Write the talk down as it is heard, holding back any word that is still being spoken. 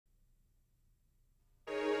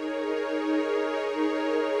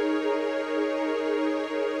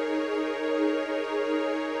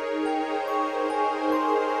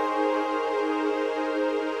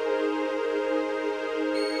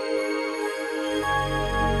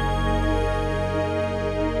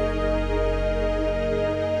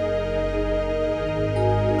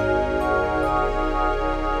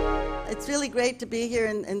It's really great to be here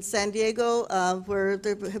in San Diego, where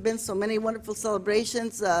there have been so many wonderful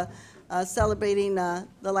celebrations celebrating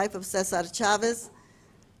the life of Cesar Chavez.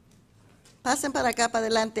 Pasen para acá, para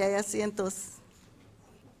adelante, hay asientos.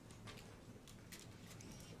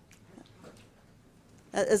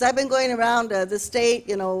 As I've been going around the state,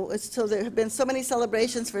 you know, so there have been so many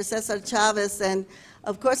celebrations for Cesar Chavez, and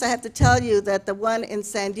of course I have to tell you that the one in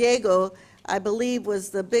San Diego, I believe, was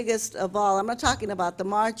the biggest of all. I'm not talking about the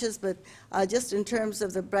marches, but just in terms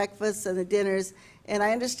of the breakfasts and the dinners. And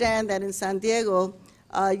I understand that in San Diego,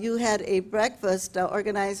 you had a breakfast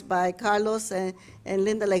organized by Carlos and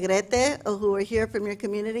Linda Legrete, who are here from your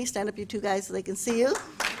community. Stand up, you two guys, so they can see you.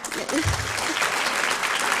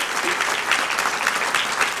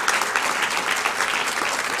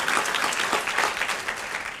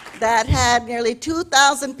 That had nearly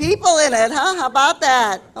 2,000 people in it, huh? How about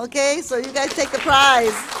that? Okay, so you guys take the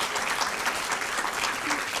prize.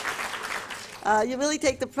 You really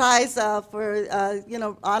take the prize for, you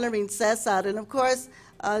know, honoring Cesar. And of course,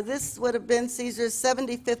 this would have been Cesar's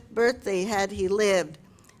 75th birthday had he lived.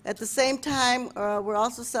 At the same time, we're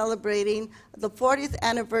also celebrating the 40th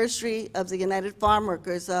anniversary of the United Farm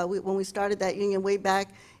Workers, when we started that union way back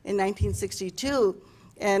in 1962.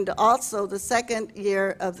 And also the second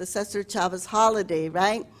year of the Cesar Chavez holiday,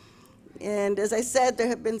 right? And as I said, there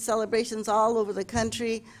have been celebrations all over the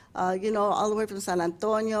country, you know, all the way from San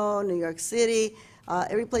Antonio, New York City,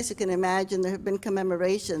 every place you can imagine, there have been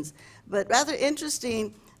commemorations. But rather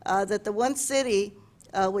interesting that the one city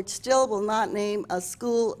which still will not name a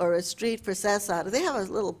school or a street for Cesar, they have a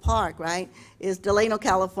little park, right, is Delano,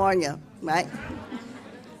 California, right?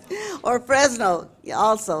 Or Fresno,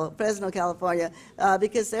 also, Fresno, California,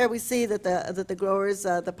 because there we see that the growers,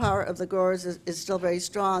 the power of the growers is still very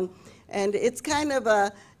strong. And it's kind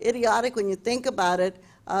of idiotic when you think about it.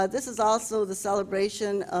 This is also the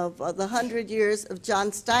celebration of the 100 years of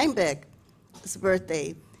John Steinbeck's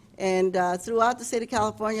birthday. And throughout the state of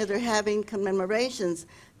California, they're having commemorations.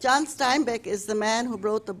 John Steinbeck is the man who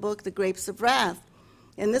wrote the book, The Grapes of Wrath.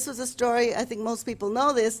 And this was a story, I think most people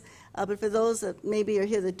know this, but for those that maybe are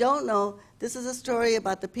here that don't know, this is a story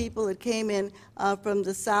about the people that came in from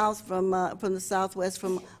the south, from the southwest,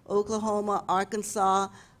 from Oklahoma, Arkansas,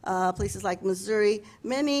 places like Missouri.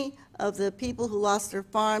 Many of the people who lost their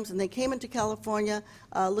farms, and they came into California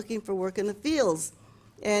looking for work in the fields.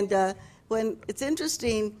 And when it's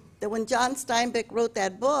interesting that when John Steinbeck wrote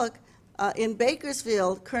that book, in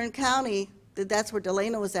Bakersfield, Kern County, that's where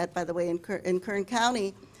Delano was at, by the way, in Kern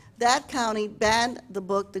County, that county banned the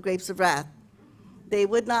book, The Grapes of Wrath. They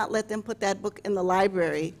would not let them put that book in the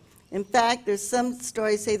library. In fact, there's some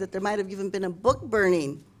stories say that there might have even been a book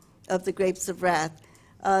burning of The Grapes of Wrath.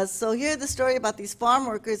 So here's the story about these farm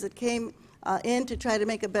workers that came in to try to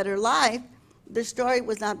make a better life. Their story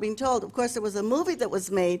was not being told. Of course, there was a movie that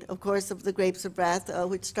was made, of course, of The Grapes of Wrath,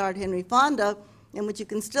 which starred Henry Fonda, and which you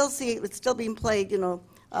can still see, it's still being played, you know,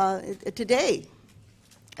 today,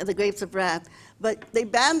 The Grapes of Wrath. But they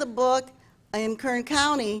banned the book in Kern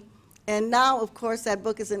County, and now, of course, that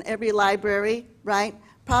book is in every library, right?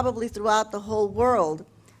 Probably throughout the whole world.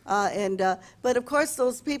 But of course,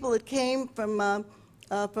 those people that came from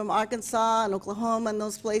Arkansas and Oklahoma and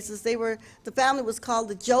those places, the family was called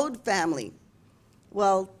the Jode family.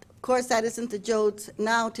 Well, of course, that isn't the Jodes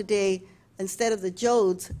now today. Instead of the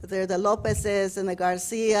Jodes, they're the Lopezes and the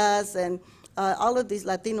Garcias and all of these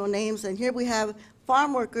Latino names. And here we have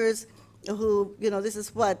farm workers who, you know, this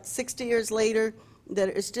is what, 60 years later,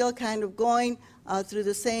 that are still kind of going through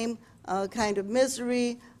the same kind of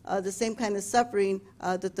misery, the same kind of suffering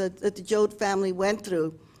that the Jode family went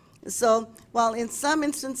through. So while in some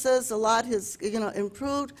instances a lot has, you know,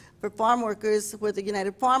 improved for farm workers, where the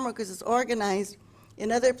United Farm Workers is organized,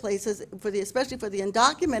 in other places, especially for the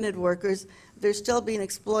undocumented workers, they're still being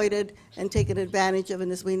exploited and taken advantage of,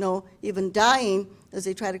 and as we know, even dying as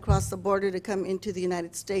they try to cross the border to come into the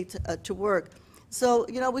United States to work. So,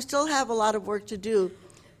 you know, we still have a lot of work to do.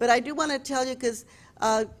 But I do want to tell you, because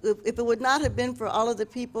if it would not have been for all of the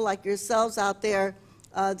people like yourselves out there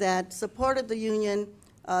that supported the union,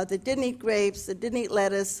 that didn't eat grapes, that didn't eat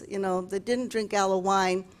lettuce, you know, that didn't drink aloe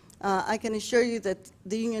wine, I can assure you that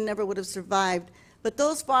the union never would have survived. But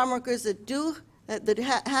those farm workers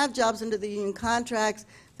that have jobs under the union contracts,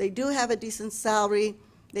 they do have a decent salary.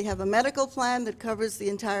 They have a medical plan that covers the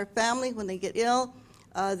entire family when they get ill.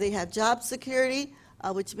 They have job security,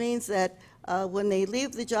 which means that when they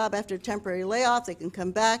leave the job after a temporary layoff, they can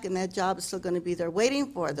come back and that job is still going to be there waiting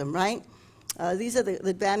for them, right? These are the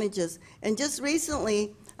advantages. And just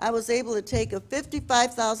recently, I was able to take a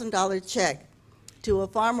 $55,000 check to a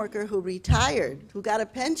farm worker who retired, who got a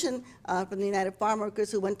pension from the United Farm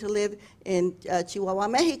Workers, who went to live in Chihuahua,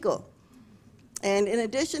 Mexico. And in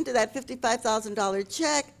addition to that $55,000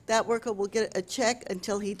 check, that worker will get a check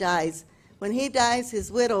until he dies. When he dies,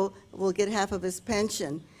 his widow will get half of his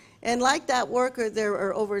pension. And like that worker, there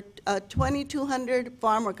are over 2,200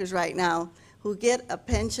 farm workers right now who get a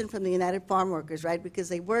pension from the United Farm Workers, right, because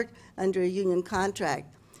they worked under a union contract.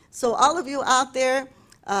 So all of you out there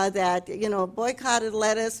that, you know, boycotted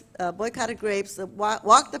lettuce, boycotted grapes,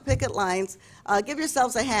 walk the picket lines, give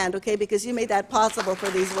yourselves a hand, okay, because you made that possible for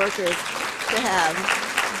these workers to have.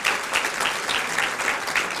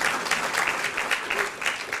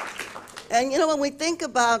 And you know, when we think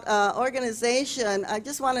about organization, I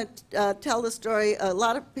just want to tell the story.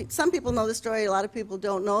 Some people know the story, a lot of people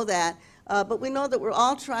don't know that. But we know that we're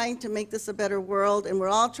all trying to make this a better world, and we're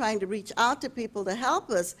all trying to reach out to people to help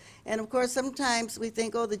us. And of course, sometimes we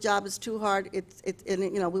think, oh, the job is too hard, and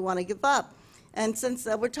you know, we want to give up. And since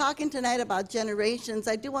we're talking tonight about generations,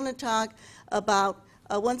 I do want to talk about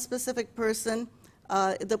one specific person,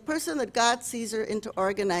 the person that got Cesar into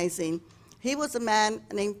organizing. He was a man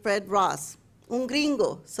named Fred Ross, un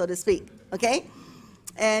gringo, so to speak, okay?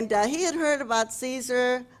 And he had heard about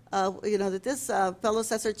Cesar, you know, that this fellow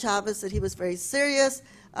Cesar Chavez, that he was very serious,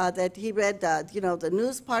 that he read, you know, the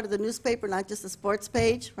news part of the newspaper, not just the sports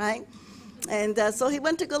page, right? And so he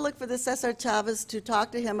went to go look for this Cesar Chavez to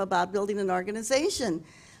talk to him about building an organization.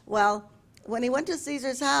 Well, when he went to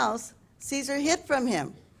Cesar's house, Cesar hid from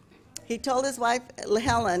him. He told his wife,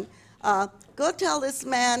 Helen, go tell this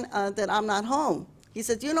man that I'm not home. He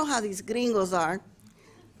said, you know how these gringos are.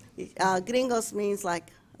 Gringos means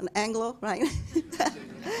like an Anglo, right?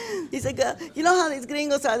 He said, you know how these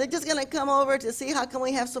gringos are. They're just going to come over to see how come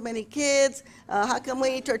we have so many kids, how come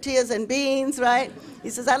we eat tortillas and beans, right? He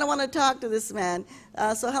says, I don't want to talk to this man.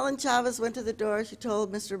 So Helen Chavez went to the door. She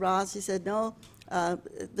told Mr. Ross, she said, no,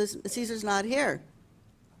 Cesar's not here.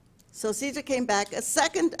 So Cesar came back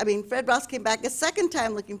Fred Ross came back a second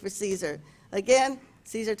time looking for Cesar. Again,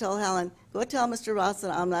 Cesar told Helen, go tell Mr. Ross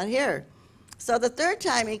that I'm not here. So the third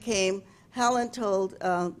time he came, Helen told,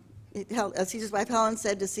 Cesar's wife Helen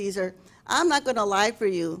said to Cesar, I'm not going to lie for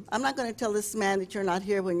you. I'm not going to tell this man that you're not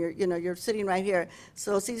here when you're sitting right here.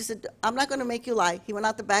 So Cesar said, I'm not going to make you lie. He went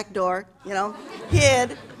out the back door,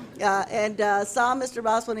 hid, and saw Mr.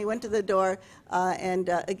 Ross when he went to the door.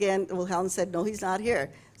 Again, Helen said, no, he's not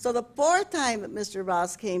here. So the fourth time that Mr.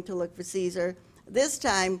 Ross came to look for Cesar, this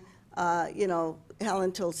time,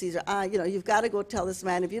 Helen told Cesar, you've got to go tell this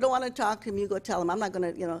man. If you don't want to talk to him, you go tell him. I'm not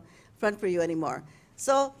going to, front for you anymore.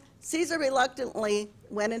 So Cesar reluctantly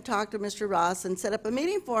went and talked to Mr. Ross and set up a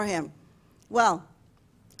meeting for him. Well,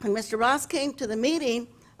 when Mr. Ross came to the meeting,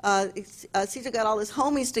 Cesar got all his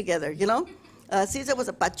homies together, Cesar was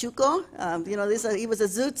a pachuco, he was a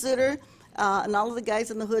zoot zooter, and all of the guys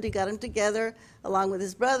in the hood, he got them together along with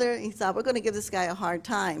his brother. He thought, we're going to give this guy a hard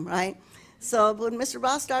time, right? So when Mr.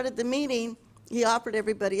 Ross started the meeting, he offered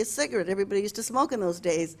everybody a cigarette. Everybody used to smoke in those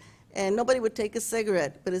days, and nobody would take a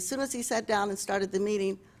cigarette. But as soon as he sat down and started the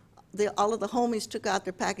meeting, all of the homies took out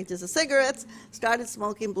their packages of cigarettes, started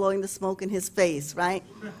smoking, blowing the smoke in his face, right?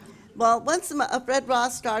 Well, once Fred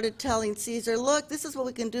Ross started telling Cesar, look, this is what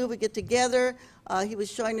we can do. We get together. He was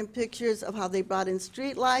showing him pictures of how they brought in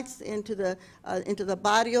street lights into the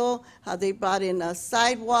barrio, how they brought in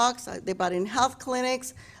sidewalks, they brought in health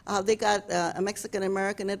clinics, how they got a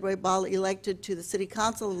Mexican-American, Ed Roy Ball, elected to the city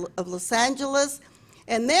council of Los Angeles.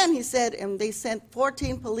 And then he said, and they sent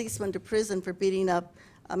 14 policemen to prison for beating up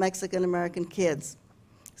Mexican-American kids.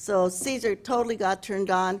 So Cesar totally got turned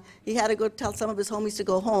on. He had to go tell some of his homies to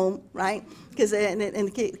go home, right?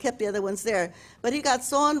 And kept the other ones there. But he got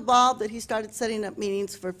so involved that he started setting up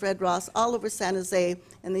meetings for Fred Ross all over San Jose,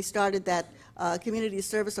 and they started that community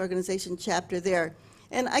service organization chapter there.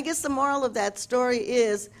 And I guess the moral of that story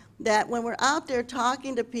is that when we're out there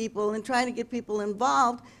talking to people and trying to get people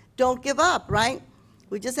involved, don't give up, right?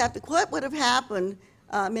 We just have to, what would have happened,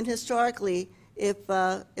 historically, if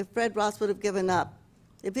Fred Ross would have given up?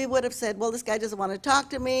 If he would have said, well, this guy doesn't want to talk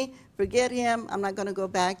to me, forget him, I'm not going to go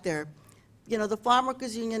back there. The Farm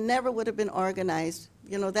Workers Union never would have been organized.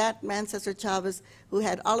 That man, Cesar Chavez, who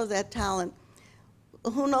had all of that talent,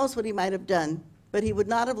 who knows what he might have done, but he would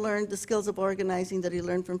not have learned the skills of organizing that he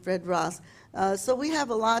learned from Fred Ross. So we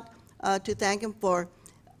have a lot to thank him for.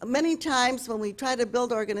 Many times when we try to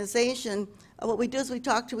build organization, what we do is we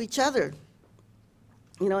talk to each other.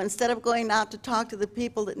 You know, instead of going out to talk to the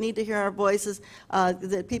people that need to hear our voices,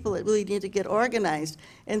 the people that really need to get organized.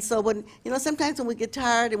 And so when, you know, sometimes when we get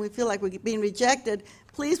tired and we feel like we're being rejected,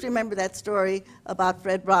 please remember that story about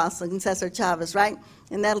Fred Ross and Cesar Chavez, right?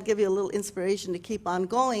 And that'll give you a little inspiration to keep on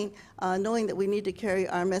going, knowing that we need to carry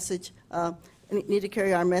our message,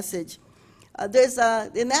 There's,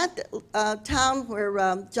 in that town where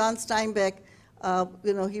John Steinbeck,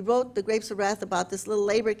 you know, he wrote The Grapes of Wrath about this little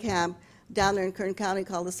labor camp down there in Kern County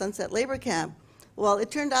called the Sunset Labor Camp. Well, it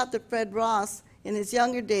turned out that Fred Ross, in his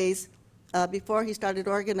younger days, before he started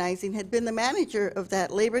organizing, had been the manager of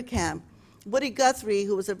that labor camp. Woody Guthrie,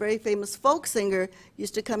 who was a very famous folk singer,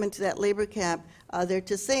 used to come into that labor camp there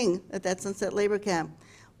to sing at that Sunset Labor Camp.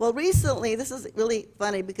 Well, recently, this is really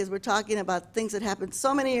funny because we're talking about things that happened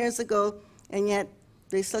so many years ago, and yet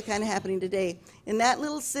they're still kind of happening today. In that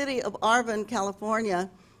little city of Arvin, California,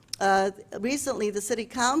 recently the city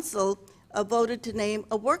council voted to name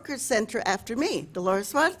a workers' center after me,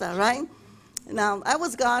 Dolores Huerta, right? Now, I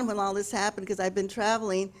was gone when all this happened because I've been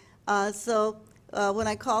traveling. When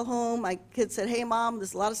I called home, my kids said, "Hey, Mom,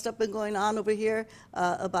 there's a lot of stuff been going on over here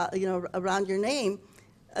about, you know, around your name."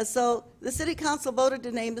 So the city council voted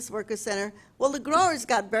to name this workers' center. Well, the growers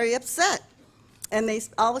got very upset. And they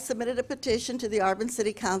all submitted a petition to the Arvin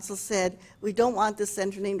City Council, said, "We don't want this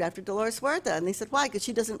center named after Dolores Huerta." And they said, "Why?" Because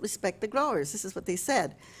she doesn't respect the growers. This is what they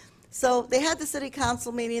said. So they had the city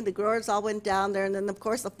council meeting, the growers all went down there, and then of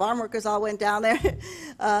course the farm workers all went down there.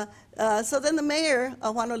 So then the mayor,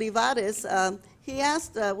 Juan Olivares, he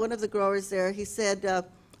asked one of the growers there, he said,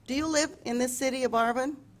 "Do you live in this city of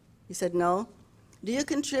Arvin?" He said, "No." "Do you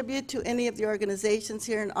contribute to any of the organizations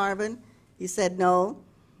here in Arvin?" He said, "No."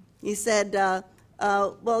 He said,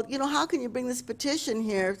 "Well, you know, how can you bring this petition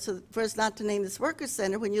here for us not to name this workers'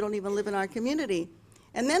 center when you don't even live in our community?"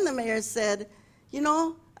 And then the mayor said, "You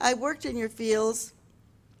know, I worked in your fields.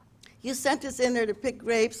 You sent us in there to pick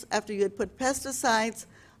grapes after you had put pesticides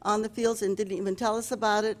on the fields and didn't even tell us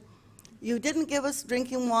about it. You didn't give us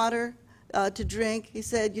drinking water to drink." He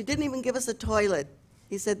said, "You didn't even give us a toilet."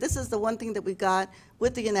 He said, "This is the one thing that we got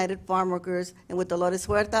with the United Farm Workers and with Dolores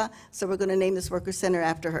Huerta, so we're going to name this workers' center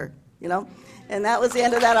after her," you know? And that was the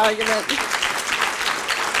end of that argument.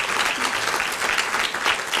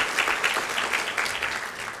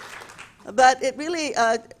 But it really,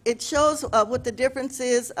 it shows what the difference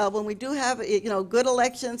is when we do have, you know, good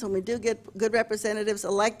elections, when we do get good representatives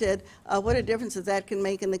elected, what a difference that can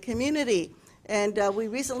make in the community. And we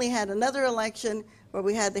recently had another election where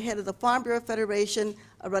we had the head of the Farm Bureau Federation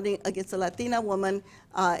running against a Latina woman,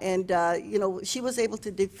 you know, she was able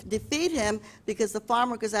to defeat him because the farm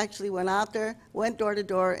workers actually went out there, went door to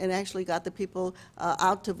door, and actually got the people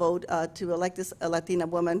out to vote to elect this Latina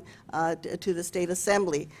woman to the state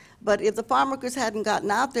assembly. But if the farm workers hadn't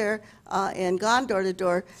gotten out there and gone door to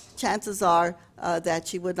door, chances are that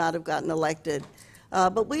she would not have gotten elected.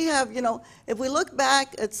 But we have, you know, if we look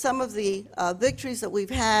back at some of the victories that we've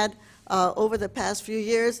had over the past few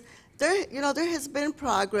years, there has been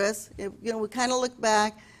progress. You know, we kind of look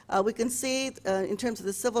back. We can see in terms of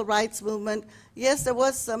the civil rights movement, yes, there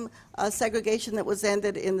was some segregation that was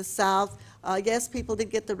ended in the South. Yes, people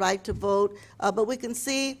did get the right to vote, but we can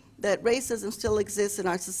see that racism still exists in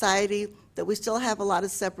our society, that we still have a lot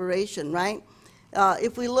of separation, right?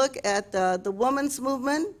 If we look at the women's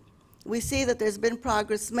movement, we see that there's been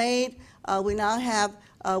progress made. We now have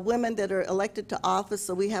women that are elected to office,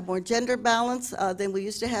 so we have more gender balance than we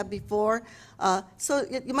used to have before. So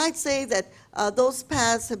you might say that those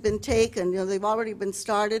paths have been taken, you know, they've already been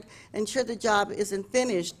started, and sure, the job isn't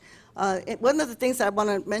finished. One of the things I want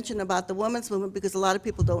to mention about the women's movement, because a lot of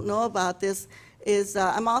people don't know about this, is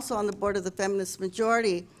I'm also on the board of the Feminist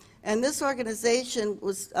Majority, and this organization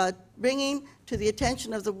was bringing to the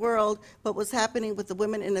attention of the world what was happening with the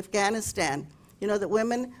women in Afghanistan. You know, that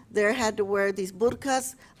women there had to wear these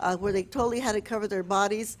burqas where they totally had to cover their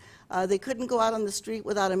bodies. They couldn't go out on the street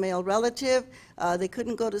without a male relative. They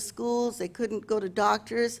couldn't go to schools. They couldn't go to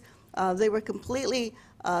doctors. They were completely,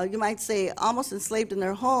 you might say, almost enslaved in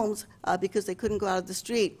their homes because they couldn't go out of the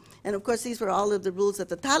street. And of course, these were all of the rules that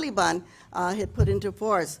the Taliban had put into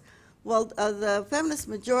force. Well, the Feminist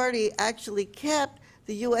Majority actually kept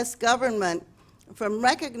the U.S. government from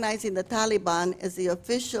recognizing the Taliban as the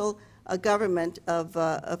official government of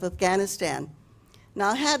Afghanistan.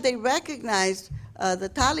 Now, had they recognized the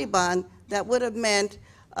Taliban, that would have meant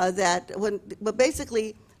but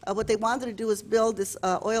basically what they wanted to do was build this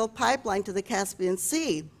oil pipeline to the Caspian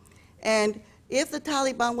Sea. And if the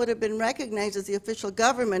Taliban would have been recognized as the official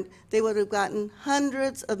government, they would have gotten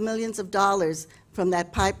hundreds of millions of dollars from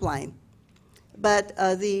that pipeline. But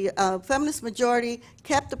the feminist majority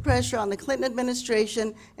kept the pressure on the Clinton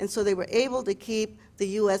administration, and so they were able to keep the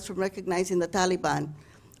U.S. from recognizing the Taliban.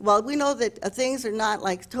 Well, we know that things are not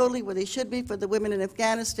like totally where they should be for the women in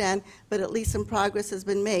Afghanistan, but at least some progress has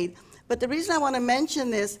been made. But the reason I want to mention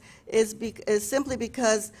this is simply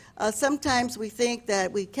because sometimes we think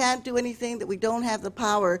that we can't do anything, that we don't have the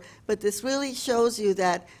power, but this really shows you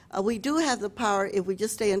that we do have the power if we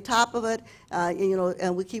just stay on top of it,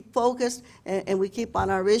 and we keep focused and we keep on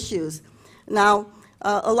our issues. Now,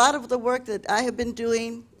 a lot of the work that I have been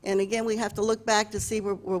doing, and again, we have to look back to see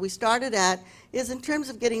where we started at, is in terms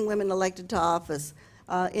of getting women elected to office.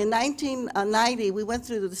 In 1990, we went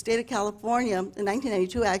through the state of California, in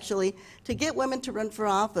 1992 actually, to get women to run for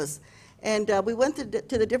office. And we went to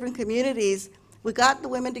the different communities, we got the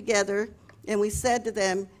women together, and we said to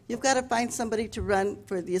them, you've got to find somebody to run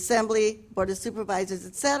for the Assembly, Board of Supervisors,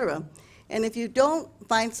 etc. And if you don't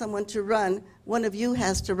find someone to run, one of you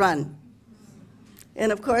has to run.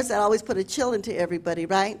 And of course, that always put a chill into everybody,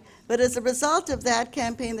 right? But as a result of that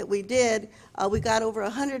campaign that we did, we got over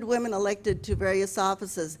 100 women elected to various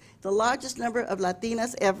offices. The largest number of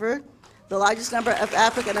Latinas ever, the largest number of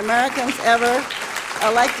African Americans ever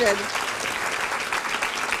elected.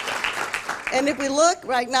 And if we look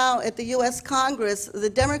right now at the U.S. Congress, the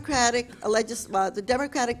Democratic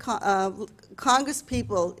Congress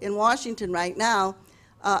people in Washington right now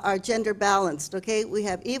are gender balanced, okay? We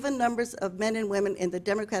have even numbers of men and women in the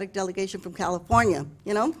Democratic delegation from California,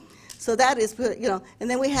 you know? So that is, you know, and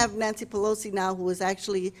then we have Nancy Pelosi now, who is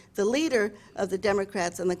actually the leader of the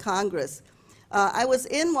Democrats in the Congress. I was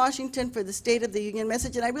in Washington for the State of the Union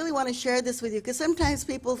message, and I really want to share this with you, because sometimes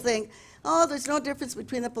people think, oh, there's no difference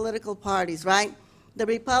between the political parties, right? The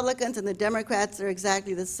Republicans and the Democrats are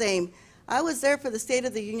exactly the same. I was there for the State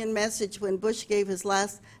of the Union message when Bush gave his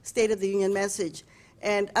last State of the Union message.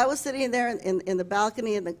 And I was sitting there in the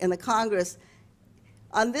balcony in the Congress.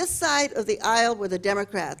 On this side of the aisle were the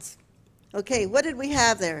Democrats. Okay, what did we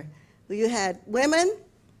have there? Well, you had women,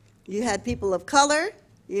 you had people of color,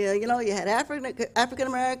 you had African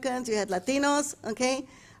Americans, you had Latinos, okay?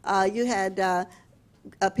 You had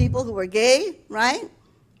people who were gay, right?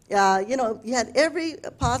 You had every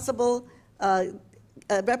possible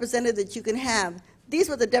representative that you can have. These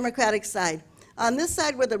were the Democratic side. On this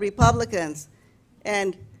side were the Republicans.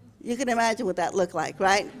 And you can imagine what that looked like,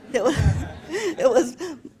 right? It was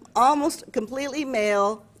almost completely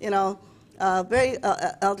male, very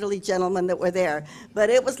elderly gentlemen that were there.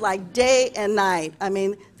 But it was like day and night. I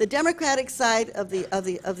mean, the Democratic side of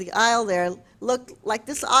the aisle there looked like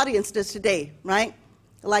this audience does today, right?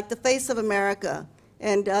 Like the face of America.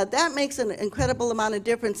 And that makes an incredible amount of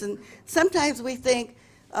difference. And sometimes we think,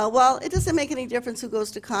 well, it doesn't make any difference who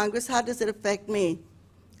goes to Congress. How does it affect me?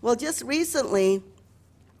 Well, just recently,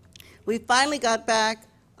 we finally got back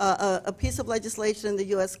a piece of legislation in the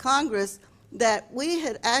U.S. Congress that we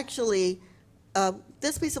had actually,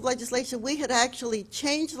 this piece of legislation, we had actually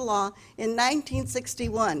changed the law in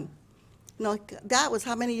 1961. That was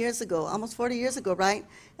how many years ago? Almost 40 years ago, right?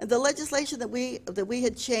 And the legislation that we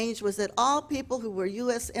had changed was that all people who were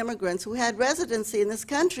U.S. immigrants who had residency in this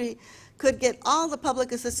country could get all the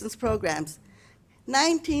public assistance programs.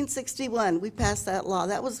 1961, we passed that law.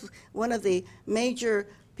 That was one of the major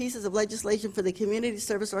pieces of legislation for the Community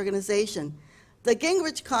Service Organization. The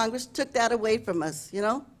Gingrich Congress took that away from us,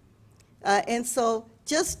 and so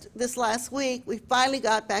just this last week, we finally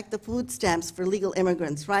got back the food stamps for legal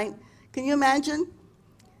immigrants, right? Can you imagine?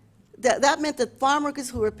 That meant that farm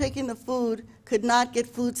workers who were picking the food could not get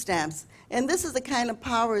food stamps. And this is the kind of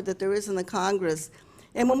power that there is in the Congress.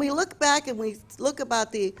 And when we look back and we look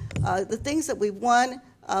about the things that we've won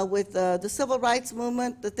with the civil rights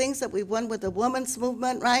movement, the things that we've won with the women's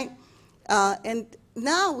movement, right? And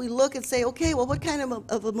now we look and say, okay, well, what kind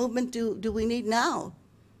of a movement do we need now?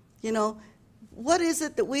 What is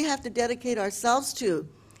it that we have to dedicate ourselves to?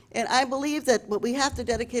 And I believe that what we have to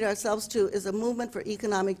dedicate ourselves to is a movement for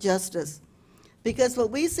economic justice. Because what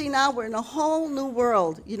we see now, we're in a whole new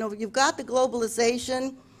world. You've got the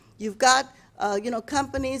globalization, you've got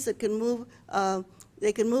companies that can move,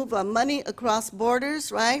 money across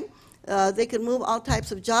borders, right? They can move all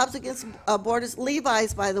types of jobs against borders.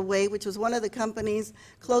 Levi's, by the way, which was one of the companies,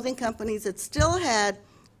 clothing companies that still had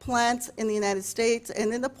plants in the United States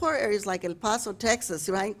and in the poor areas like El Paso, Texas,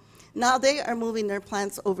 right? Now they are moving their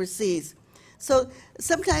plants overseas. So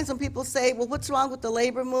sometimes when people say, well, what's wrong with the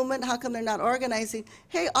labor movement? How come they're not organizing?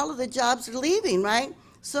 Hey, all of the jobs are leaving, right?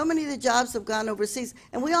 So many of the jobs have gone overseas.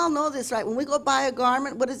 And we all know this, right? When we go buy a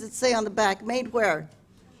garment, what does it say on the back? Made where?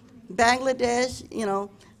 Bangladesh,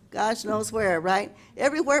 gosh knows where, right?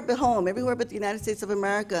 Everywhere but home, everywhere but the United States of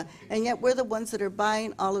America. And yet we're the ones that are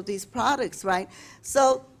buying all of these products, right?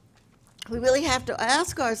 So we really have to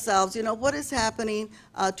ask ourselves, you know, what is happening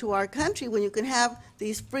to our country when you can have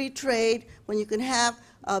these free trade, when you can have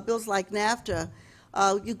bills like NAFTA.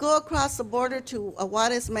 You go across the border to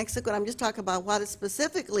Juarez, Mexico, and I'm just talking about Juarez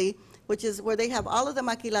specifically, which is where they have all of the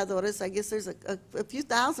maquiladores. I guess there's a few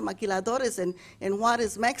thousand maquiladores in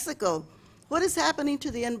Juarez, Mexico. What is happening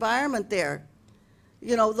to the environment there?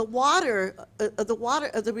 You know, the water of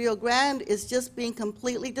the Rio Grande is just being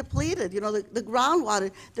completely depleted. You know, the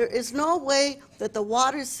groundwater. There is no way that the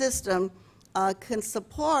water system can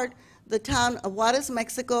support the town of Juarez,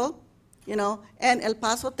 Mexico, you know, and El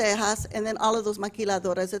Paso, Texas, and then all of those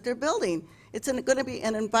maquiladoras that they're building. It's going to be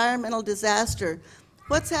an environmental disaster.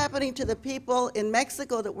 What's happening to the people in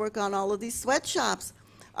Mexico that work on all of these sweatshops?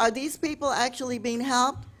 Are these people actually being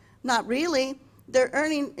helped? Not really. They're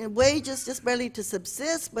earning wages just barely to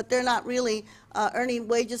subsist, but they're not really earning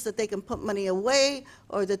wages that they can put money away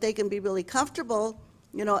or that they can be really comfortable.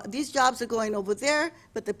 You know, these jobs are going over there,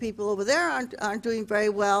 but the people over there aren't doing very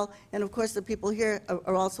well, and of course the people here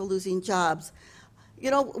are also losing jobs.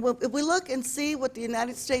 You know, if we look and see what the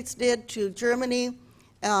United States did to Germany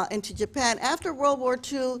and to Japan, after World War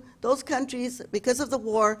II, those countries, because of the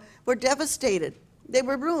war, were devastated. They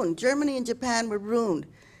were ruined. Germany and Japan were ruined.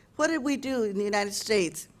 What did we do in the United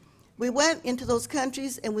States? We went into those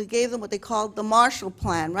countries and we gave them what they called the Marshall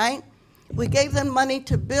Plan, right? We gave them money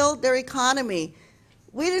to build their economy.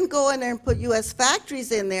 We didn't go in there and put U.S.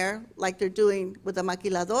 factories in there like they're doing with the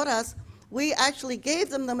maquiladoras. We actually gave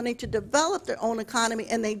them the money to develop their own economy,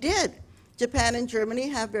 and they did. Japan and Germany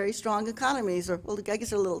have very strong economies, or well, I guess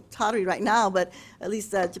they're a little tottery right now, but at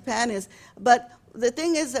least Japan is. But the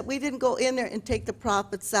thing is that we didn't go in there and take the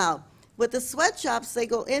profits out. With the sweatshops, they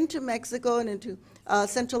go into Mexico and into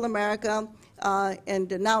Central America,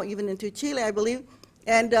 and now even into Chile, I believe,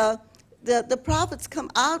 and the profits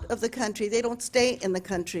come out of the country. They don't stay in the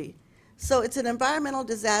country. So it's an environmental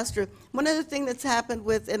disaster. One other thing that's happened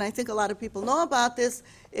with, and I think a lot of people know about this,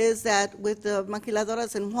 is that with the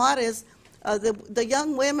maquiladoras in Juarez, the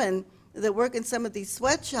young women that work in some of these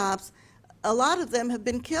sweatshops, a lot of them have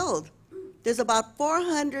been killed. There's about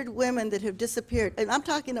 400 women that have disappeared, and I'm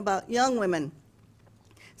talking about young women.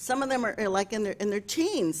 Some of them are like in their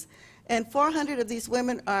teens, and 400 of these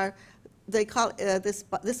women are, they call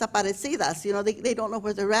desaparecidas. You know, they don't know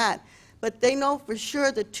where they're at, but they know for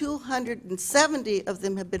sure that 270 of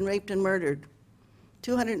them have been raped and murdered.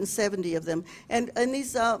 270 of them. And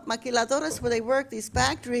these maquiladoras where they work, these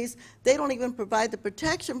factories, they don't even provide the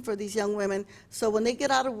protection for these young women. So when they get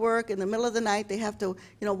out of work in the middle of the night, they have to,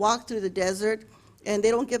 you know, walk through the desert, and they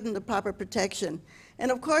don't give them the proper protection. And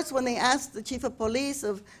of course, when they asked the chief of police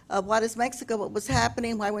of Juarez, Mexico, what was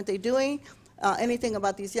happening, why weren't they doing anything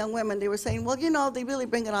about these young women, they were saying, well, you know, they really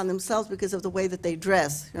bring it on themselves because of the way that they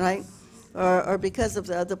dress, right? Or because of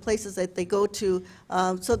the places that they go to.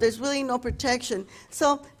 So there's really no protection.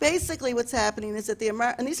 So basically what's happening is that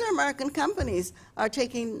and these are American companies, are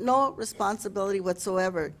taking no responsibility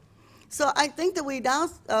whatsoever. So I think that we now,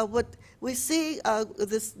 what we see,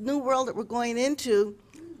 this new world that we're going into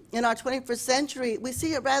in our 21st century, we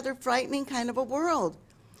see a rather frightening kind of a world.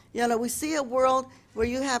 You know, we see a world where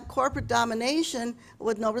you have corporate domination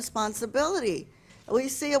with no responsibility. We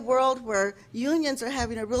see a world where unions are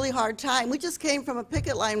having a really hard time. We just came from a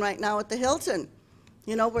picket line right now at the Hilton,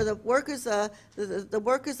 you know, where the workers,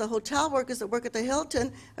 the hotel workers that work at the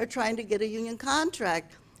Hilton are trying to get a union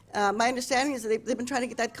contract. My understanding is that they've been trying to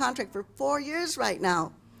get that contract for 4 years right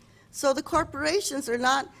now. So the corporations are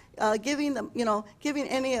not giving them, you know, giving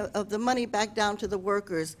any of the money back down to the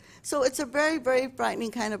workers. So it's a very, very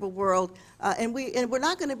frightening kind of a world, and we're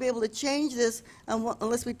not going to be able to change this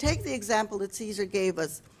unless we take the example that Cesar gave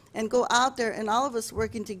us and go out there and all of us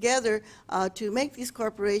working together to make these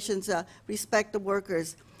corporations respect the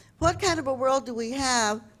workers. What kind of a world do we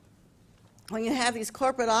have when you have these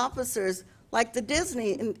corporate officers like the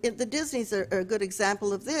Disney? And the Disneys are a good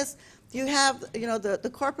example of this. You have, you know, the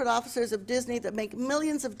corporate officers of Disney that make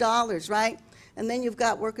millions of dollars, right? And then you've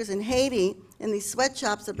got workers in Haiti in these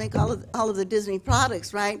sweatshops that make all of the Disney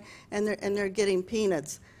products, right? And they're getting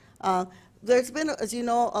peanuts. There's been, as you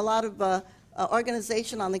know, a lot of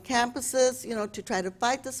organization on the campuses, you know, to try to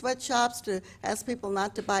fight the sweatshops, to ask people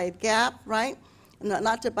not to buy at Gap, right?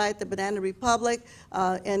 Not to buy at the Banana Republic,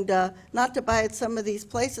 and not to buy at some of these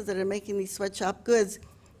places that are making these sweatshop goods.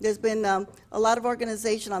 There's been a lot of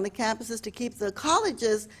organization on the campuses to keep the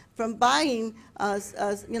colleges from buying,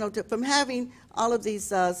 from having all of these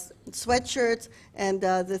sweatshirts and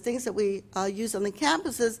the things that we use on the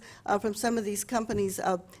campuses from some of these companies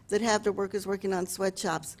that have their workers working on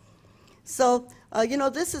sweatshops. So,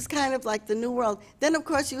 this is kind of like the new world. Then, of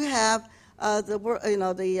course, you have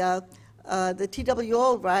the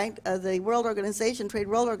TWO, right? The World Organization, Trade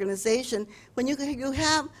World Organization. When you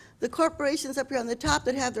have the corporations up here on the top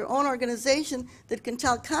that have their own organization that can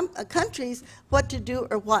tell countries what to do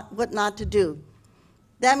or what not to do.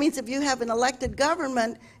 That means if you have an elected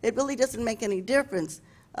government, it really doesn't make any difference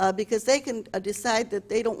because they can decide that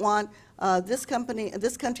they don't want this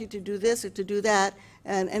country to do this or to do that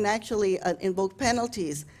and actually invoke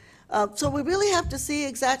penalties. So we really have to see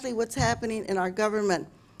exactly what's happening in our government.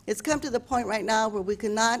 It's come to the point right now where we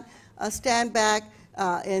cannot stand back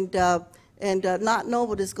and not know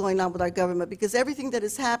what is going on with our government because everything that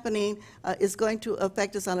is happening is going to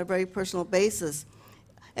affect us on a very personal basis.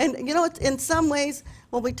 And in some ways,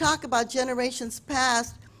 when we talk about generations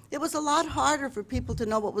past, it was a lot harder for people to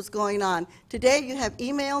know what was going on. Today you have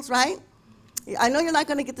emails, right? I know you're not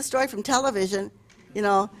going to get the story from television. You're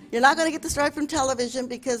not going to get the story from television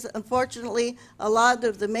because, unfortunately, a lot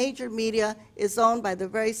of the major media is owned by the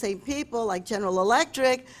very same people, like General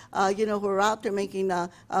Electric, who are out there making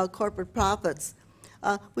corporate profits.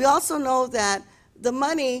 We also know that the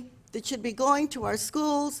money that should be going to our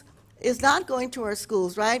schools is not going to our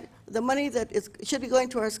schools, right? The money that should be going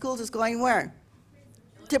to our schools is going where?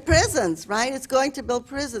 To prisons, right? It's going to build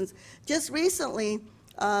prisons. Just recently,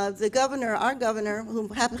 the governor, our governor, who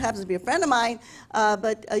happens to be a friend of mine,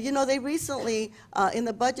 but they recently, in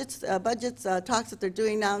the budgets talks that they're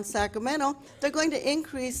doing now in Sacramento, they're going to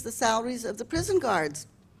increase the salaries of the prison guards.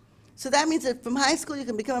 So that means that from high school you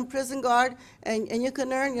can become a prison guard and you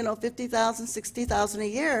can earn, $50,000, $60,000 a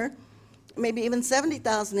year, maybe even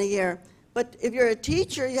 $70,000 a year. But if you're a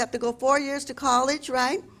teacher, you have to go 4 years to college,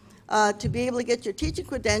 right? To be able to get your teaching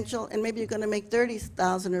credential, and maybe you're going to make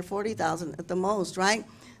 $30,000 or $40,000 at the most, right?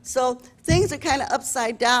 So things are kind of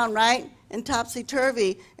upside down, right, and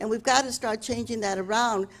topsy-turvy, and we've got to start changing that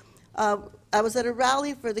around. I was at a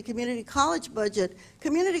rally for the community college budget.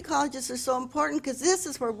 Community colleges are so important because this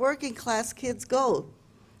is where working-class kids go.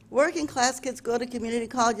 Working-class kids go to community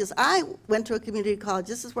colleges. I went to a community college.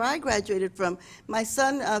 This is where I graduated from. My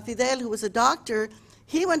son, Fidel, who was a doctor,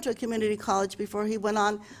 he went to a community college before he went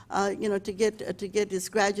on, to get his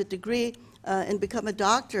graduate degree and become a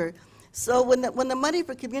doctor. So when the money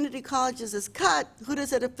for community colleges is cut, who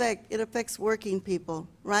does it affect? It affects working people,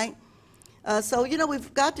 right? So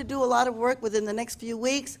we've got to do a lot of work within the next few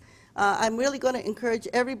weeks. I'm really going to encourage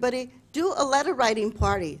everybody, do a letter writing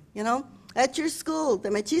party, at your school. The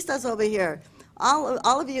machistas over here,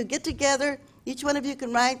 all of you get together. Each one of you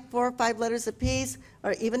can write 4 or 5 letters apiece,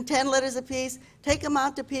 or even 10 letters apiece. Take them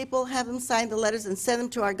out to people, have them sign the letters, and send them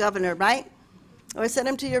to our governor, right? Or send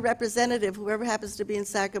them to your representative, whoever happens to be in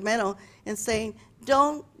Sacramento, and saying,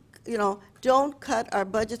 don't cut our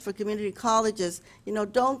budgets for community colleges.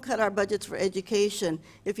 Don't cut our budgets for education.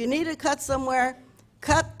 If you need to cut somewhere,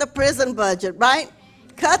 cut the prison budget, right?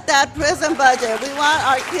 Cut that prison budget. We want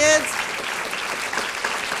our kids.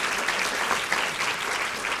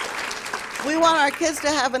 We want our kids to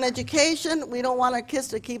have an education. We don't want our kids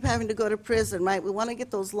to keep having to go to prison, right? We want to get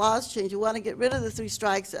those laws changed. We want to get rid of the 3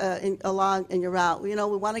 strikes law and you're out. We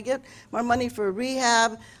want to get more money for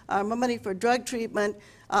rehab, more money for drug treatment.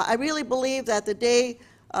 I really believe that the day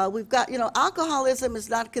we've got, alcoholism is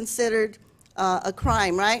not considered a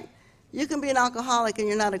crime, right? You can be an alcoholic and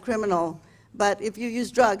you're not a criminal, but if you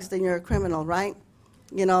use drugs, then you're a criminal, right?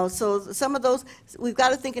 So some of those, we've got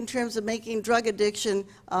to think in terms of making drug addiction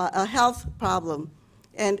a health problem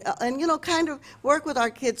and kind of work with our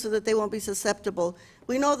kids so that they won't be susceptible.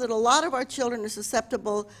 We know that a lot of our children are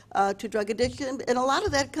susceptible to drug addiction, and a lot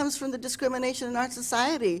of that comes from the discrimination in our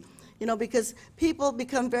society, because people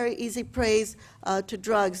become very easy prey to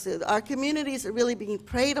drugs. Our communities are really being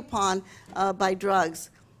preyed upon by drugs.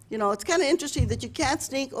 It's kind of interesting that you can't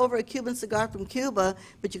sneak over a Cuban cigar from Cuba,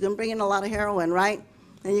 but you can bring in a lot of heroin, right?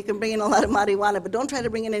 And you can bring in a lot of marijuana, but don't try to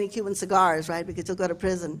bring in any Cuban cigars, right, because you'll go to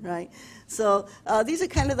prison, right? So these are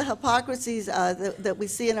kind of the hypocrisies that we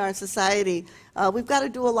see in our society. We've got to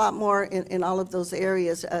do a lot more in all of those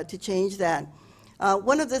areas to change that.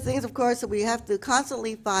 One of the things, of course, that we have to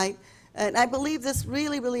constantly fight, and I believe this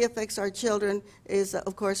really, really affects our children, is,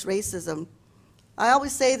 of course, racism. I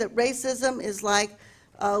always say that racism is like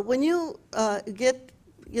when you get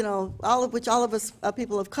all of us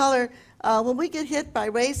people of color, when we get hit by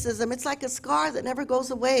racism, it's like a scar that never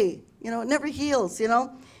goes away. It never heals.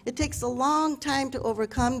 It takes a long time to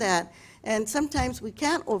overcome that, and sometimes we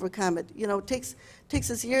can't overcome it. It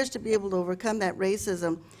takes us years to be able to overcome that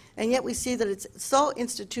racism, and yet we see that it's so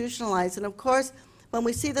institutionalized. And of course, when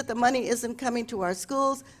we see that the money isn't coming to our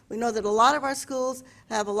schools, we know that a lot of our schools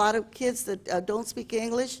have a lot of kids that don't speak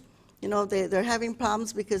English. They're having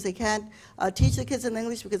problems because they can't teach the kids in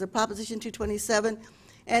English because of Proposition 227.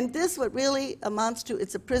 And this, what really amounts to,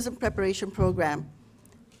 it's a prison preparation program.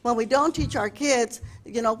 When we don't teach our kids,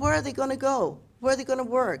 where are they going to go? Where are they going to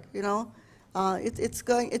work?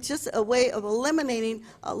 It's just a way of eliminating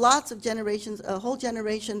lots of generations, a whole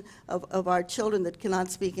generation of our children that cannot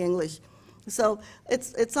speak English. So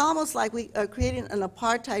it's almost like we are creating an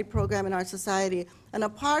apartheid program in our society, an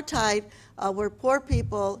apartheid where poor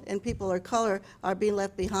people and people of color are being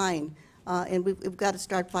left behind. And we've got to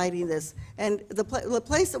start fighting this. And the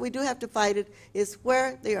place that we do have to fight it is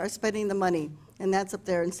where they are spending the money, and that's up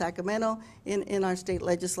there in Sacramento, in our state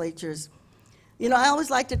legislatures. I always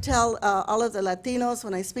like to tell all of the Latinos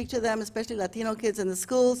when I speak to them, especially Latino kids in the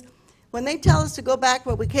schools, when they tell us to go back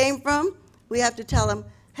where we came from, we have to tell them,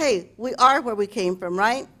 hey, we are where we came from,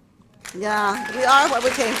 right? Yeah, we are where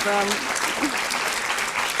we came from.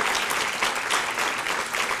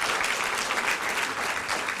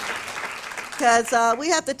 Because we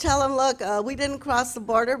have to tell them, look, we didn't cross the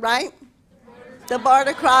border, right? The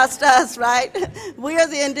border crossed us, right? We are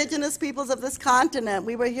the indigenous peoples of this continent.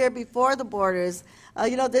 We were here before the borders.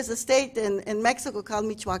 There's a state in Mexico called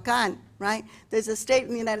Michoacan, right? There's a state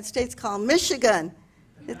in the United States called Michigan.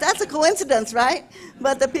 That's a coincidence, right?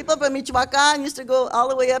 But the people from Michoacan used to go all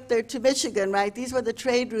the way up there to Michigan, right? These were the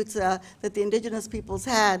trade routes that the indigenous peoples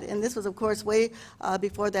had, and this was, of course, way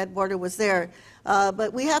before that border was there.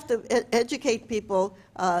 But we have to educate people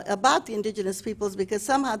about the indigenous peoples because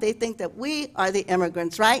somehow they think that we are the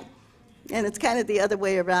immigrants, right? And it's kind of the other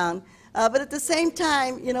way around. But at the same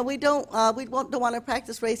time, we don't want to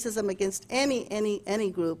practice racism against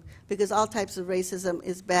any group because all types of racism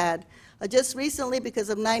is bad. Just recently,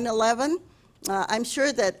 because of 9/11, I'm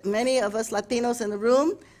sure that many of us Latinos in the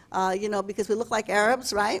room, because we look like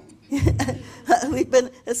Arabs, right? We've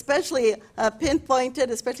been especially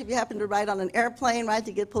pinpointed, especially if you happen to ride on an airplane, right?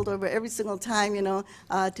 You get pulled over every single time,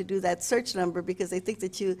 to do that search number because they think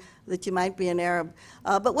that you might be an Arab.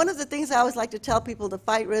 But one of the things I always like to tell people to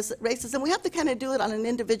fight racism, we have to kind of do it on an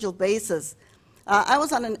individual basis. I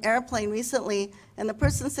was on an airplane recently, and the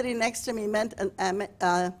person sitting next to me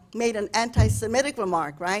made an anti-Semitic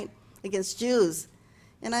remark, right, against Jews.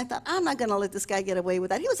 And I thought, I'm not going to let this guy get away with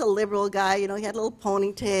that. He was a liberal guy, he had a little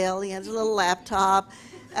ponytail, he had a little laptop.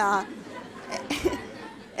 And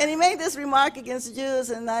he made this remark against Jews,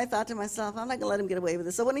 and I thought to myself, I'm not going to let him get away with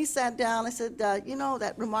this. So when he sat down, I said,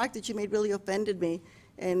 that remark that you made really offended me.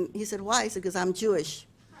 And he said, why? He said, because I'm Jewish.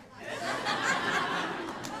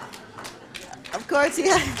 Of course, he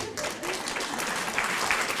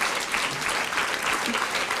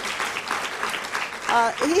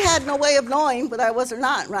had no way of knowing whether I was or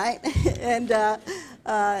not, right? And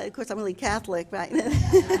of course, I'm really Catholic, right?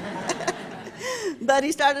 But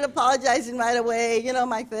he started apologizing right away.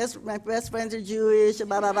 My best friends are Jewish,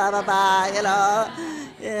 blah blah blah blah blah.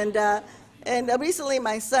 And recently,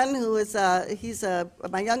 my son, who is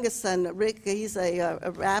my youngest son, Rick, he's a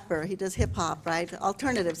rapper. He does hip hop, right?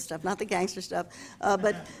 Alternative stuff, not the gangster stuff.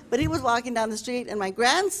 But he was walking down the street, and my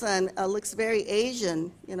grandson looks very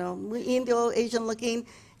Asian, Indo Asian looking.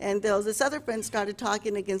 And this other friend started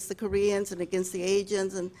talking against the Koreans and against the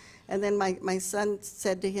Asians, and then my son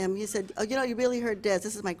said to him, he said, oh, you really hurt Des.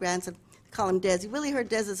 This is my grandson. Call him Des. You really hurt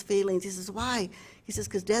Des's feelings. He says, why? He says,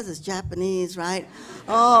 because Des is Japanese, right?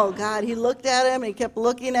 Oh, God. He looked at him, and he kept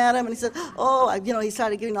looking at him, and he said, he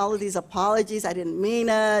started giving all of these apologies. I didn't mean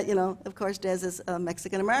it. Of course, Des is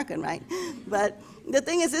Mexican-American, right? But the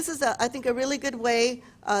thing is, this is, I think, a really good way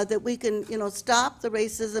that we can, stop the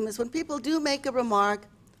racism is when people do make a remark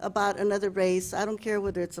about another race, I don't care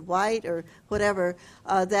whether it's white or whatever,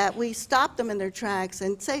 that we stop them in their tracks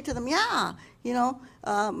and say to them, yeah,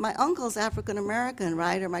 my uncle's African-American,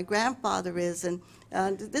 right, or my grandfather is, and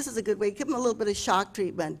this is a good way. Give them a little bit of shock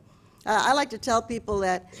treatment. I like to tell people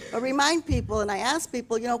that, or remind people, and I ask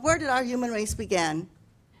people, where did our human race begin?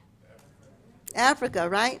 Africa,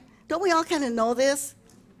 right? Don't we all kind of know this?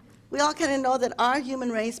 We all kind of know that our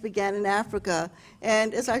human race began in Africa.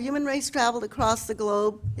 And as our human race traveled across the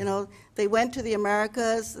globe, they went to the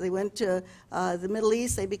Americas, they went to the Middle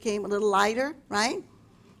East, they became a little lighter, right?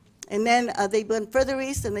 And then they went further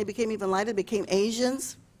east and they became even lighter, they became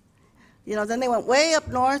Asians. Then they went way up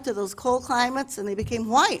north to those cold climates, and they became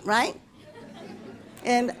white, right?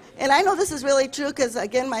 And I know this is really true because,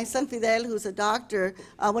 again, my son Fidel, who's a doctor,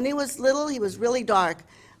 when he was little, he was really dark.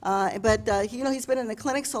 But he's been in the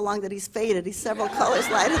clinic so long that he's faded. He's several colors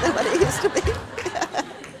lighter than what he used to be.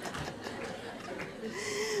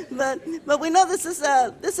 But we know this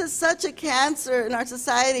is such a cancer in our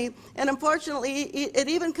society, and unfortunately, it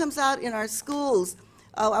even comes out in our schools.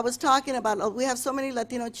 I was talking about, we have so many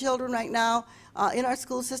Latino children right now in our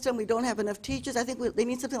school system. We don't have enough teachers. I think they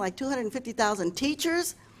need something like 250,000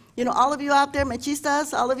 teachers. All of you out there,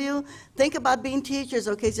 machistas, all of you, think about being teachers,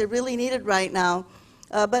 okay? So they're really needed right now.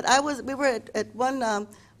 But we were at one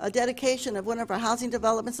a dedication of one of our housing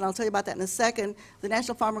developments, and I'll tell you about that in a second. The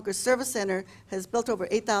National Farm Workers Service Center has built over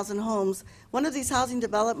 8,000 homes. One of these housing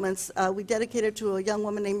developments we dedicated to a young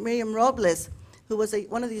woman named Miriam Robles, who was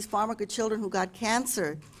one of these farm worker children who got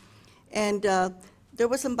cancer. And there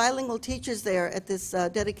were some bilingual teachers there at this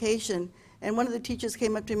dedication, and one of the teachers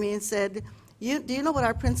came up to me and said, do you know what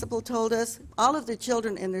our principal told us? All of the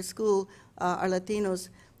children in their school are Latinos.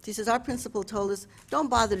 She says, our principal told us, don't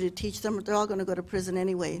bother to teach them, they're all going to go to prison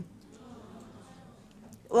anyway.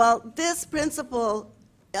 Well, this principal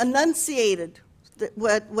enunciated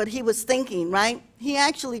what he was thinking, right? He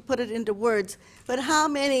actually put it into words. But how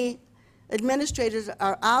many administrators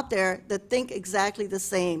are out there that think exactly the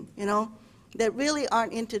same, that really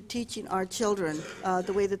aren't into teaching our children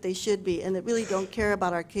the way that they should be, and that really don't care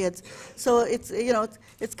about our kids? So it's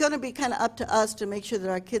going to be kind of up to us to make sure that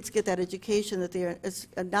our kids get that education that they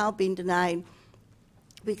are now being denied,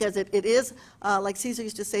 because it is, like Cesar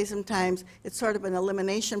used to say sometimes, it's sort of an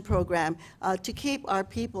elimination program to keep our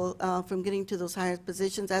people from getting to those higher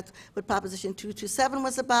positions. That's what Proposition 227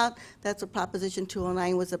 was about. That's what Proposition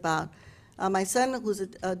 209 was about. My son, who's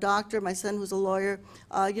a doctor, my son, who's a lawyer,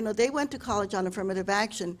 they went to college on affirmative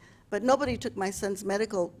action, but nobody took my son's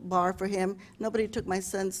medical bar for him. Nobody took my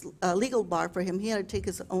son's legal bar for him. He had to take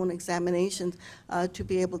his own examinations to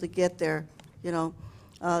be able to get there,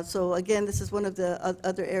 So again, this is one of the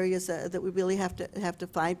other areas that we really have to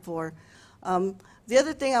fight for. The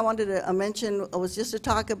other thing I wanted to mention was just to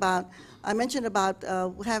talk about, I mentioned about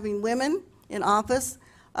having women in office.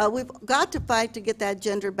 We've got to fight to get that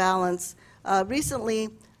gender balance. Recently,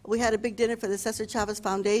 we had a big dinner for the Cesar Chavez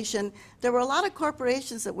Foundation. There were a lot of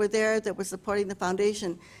corporations that were there that were supporting the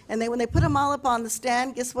foundation. And when they put them all up on the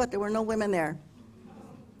stand, guess what? There were no women there.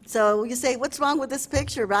 So you say, what's wrong with this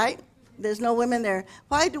picture, right? There's no women there.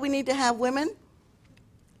 Why do we need to have women?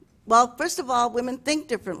 Well, first of all, women think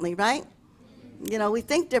differently, right? We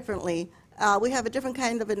think differently. We have a different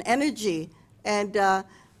kind of an energy. And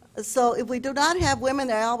so if we do not have women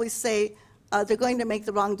there, I always say they're going to make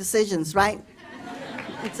the wrong decisions, right?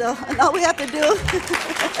 And so all we have to do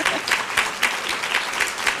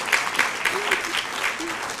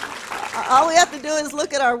all we have to do is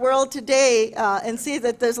look at our world today and see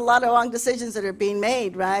that there's a lot of wrong decisions that are being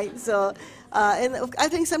made, right? So and I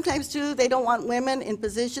think sometimes, too, they don't want women in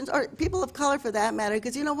positions, or people of color for that matter,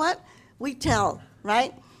 because you know what? We tell,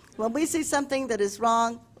 right? When we see something that is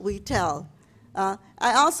wrong, we tell. I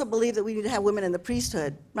also believe that we need to have women in the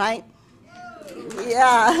priesthood, right?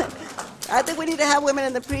 Yeah, I think we need to have women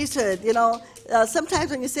in the priesthood.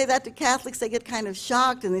 Sometimes when you say that to Catholics, they get kind of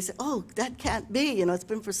shocked and they say, oh, that can't be. It's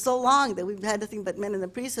been for so long that we've had nothing but men in the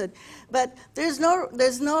priesthood. But there's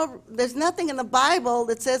nothing in the Bible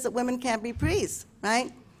that says that women can't be priests,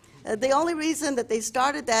 right? The only reason that they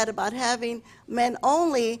started that about having men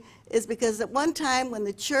only is because at one time when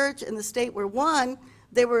the church and the state were one,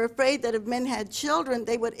 they were afraid that if men had children,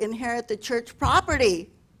 they would inherit the church property,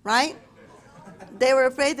 right? They were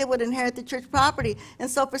afraid they would inherit the church property. And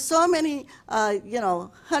so for so many,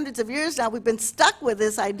 hundreds of years now, we've been stuck with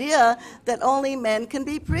this idea that only men can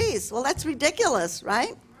be priests. Well, that's ridiculous,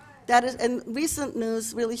 right? That is, and recent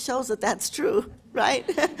news really shows that that's true, right?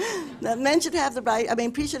 That men should have the right,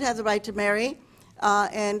 priests should have the right to marry,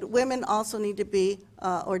 and women also need to be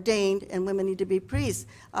ordained, and women need to be priests.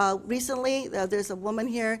 Recently, there's a woman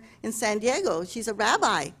here in San Diego. She's a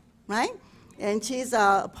rabbi, right? And she's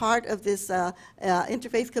a part of this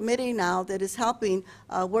interfaith committee now that is helping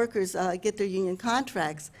workers get their union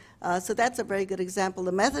contracts. So that's a very good example.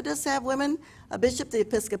 The Methodists have women. Bishop, the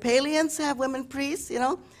Episcopalians have women priests,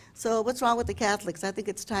 So what's wrong with the Catholics? I think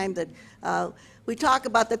it's time that we talk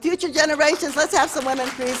about the future generations. Let's have some women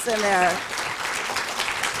priests in there.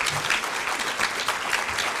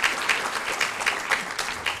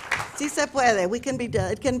 Si se puede. We can be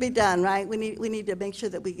done. It can be done, right? We need to make sure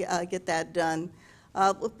that we get that done.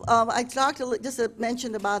 I just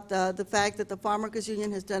mentioned about the fact that the Farm Workers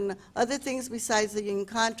Union has done other things besides the union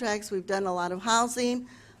contracts. We've done a lot of housing.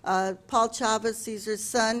 Paul Chavez, Cesar's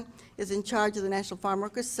son, is in charge of the National Farm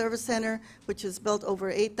Workers Service Center, which has built over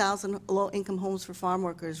 8,000 low-income homes for farm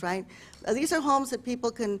workers, right? These are homes that people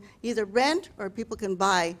can either rent or people can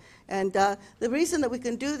buy. And the reason that we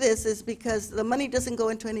can do this is because the money doesn't go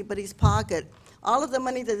into anybody's pocket. All of the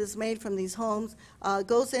money that is made from these homes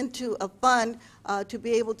goes into a fund to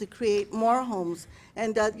be able to create more homes.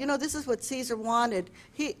 And you know, this is what Cesar wanted.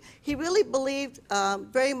 He really believed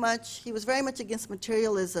very much, he was very much against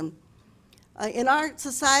materialism. In our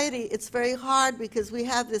society, it's very hard because we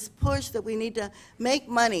have this push that we need to make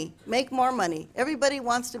money, make more money. Everybody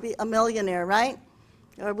wants to be a millionaire, right?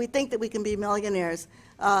 Or we think that we can be millionaires.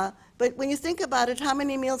 But when you think about it, how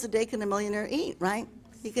many meals a day can a millionaire eat, right?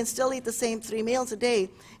 He can still eat the same 3 meals a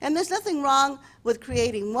day. And there's nothing wrong with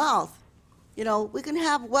creating wealth. You know, we can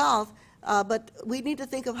have wealth, but we need to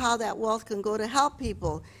think of how that wealth can go to help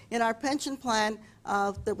people. In our pension plan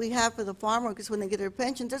that we have for the farm workers when they get their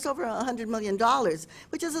pensions, there's over $100 million,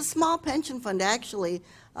 which is a small pension fund actually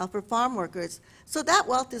for farm workers. So that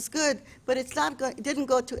wealth is good, but it's not it didn't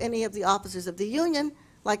go to any of the officers of the union,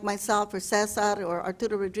 like myself or Cesar or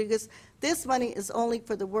Arturo Rodriguez. This money is only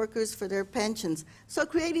for the workers for their pensions. So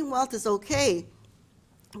creating wealth is okay,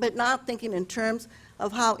 but not thinking in terms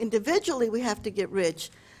of how individually we have to get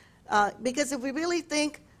rich. Because if we really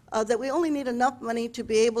think that we only need enough money to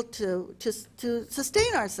be able to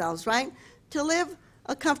sustain ourselves, right? To live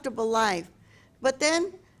a comfortable life. But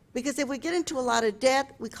then, because if we get into a lot of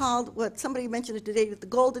debt, we called what somebody mentioned it today, the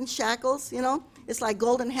golden shackles, you know? It's like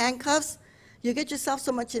golden handcuffs. You get yourself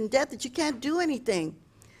so much in debt that you can't do anything.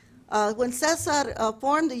 When Cesar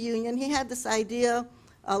formed the union, he had this idea,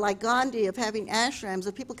 like Gandhi, of having ashrams,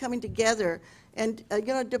 of people coming together and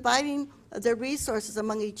you know, dividing their resources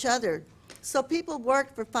among each other. So people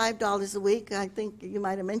worked for $5 a week. I think you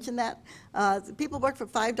might have mentioned that. People worked for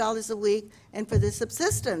 $5 a week and for their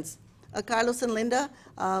subsistence. Carlos and Linda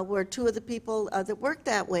were two of the people that worked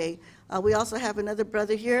that way. We also have another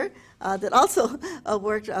brother here that also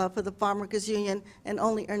worked for the Farm Workers Union and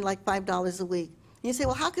only earned like $5 a week. And you say,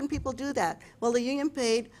 well, how can people do that? Well, the union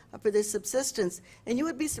paid for their subsistence. And you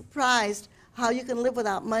would be surprised how you can live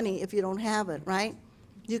without money if you don't have it, right?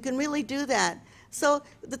 You can really do that. So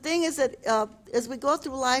the thing is that as we go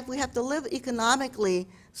through life, we have to live economically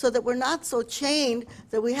so that we're not so chained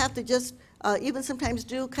that we have to just even sometimes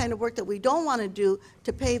do kind of work that we don't want to do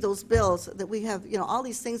to pay those bills that we have, you know, all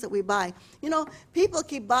these things that we buy. You know, people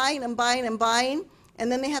keep buying and buying and buying,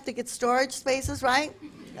 and then they have to get storage spaces, right?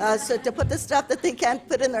 So to put the stuff that they can't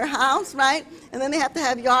put in their house, right? And then they have to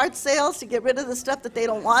have yard sales to get rid of the stuff that they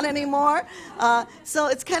don't want anymore. So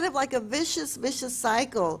it's kind of like a vicious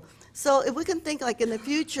cycle. So if we can think like in the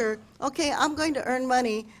future, okay, I'm going to earn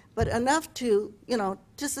money, but enough to, you know,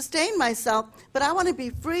 to sustain myself, but I want to be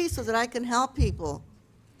free so that I can help people.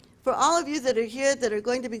 For all of you that are here that are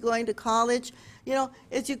going to be going to college, you know,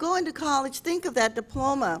 as you go into college, think of that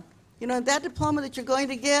diploma. You know, that diploma that you're going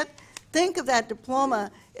to get, think of that diploma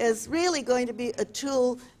as really going to be a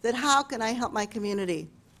tool that how can I help my community?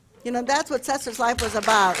 You know, that's what Cesar's life was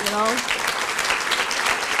about, you know.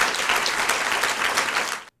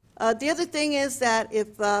 The other thing is that if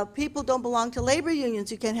people don't belong to labor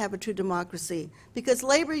unions, you can't have a true democracy, because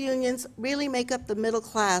labor unions really make up the middle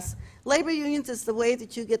class. Labor unions is the way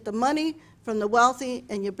that you get the money from the wealthy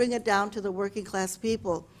and you bring it down to the working class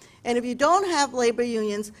people. And if you don't have labor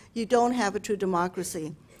unions, you don't have a true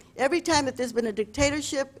democracy. Every time that there's been a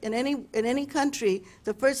dictatorship in any country,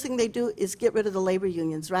 the first thing they do is get rid of the labor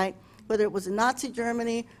unions, right? Whether it was in Nazi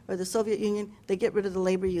Germany or the Soviet Union, they get rid of the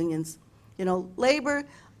labor unions. You know, labor,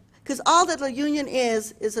 because all that a union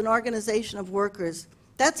is an organization of workers.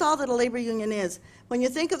 That's all that a labor union is. When you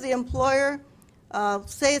think of the employer,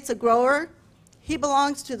 say it's a grower, he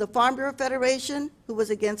belongs to the Farm Bureau Federation, who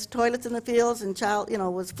was against toilets in the fields and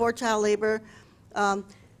was for child labor.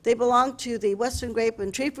 They belong to the Western Grape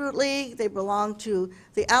and Tree Fruit League. They belong to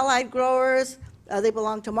the Allied Growers. They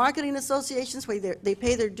belong to marketing associations where they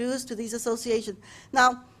pay their dues to these associations.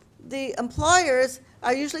 Now, the employers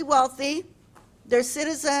are usually wealthy. They're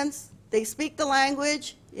citizens. They speak the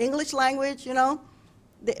language, English language, you know.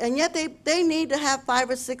 And yet they need to have 5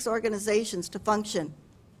 or 6 organizations to function.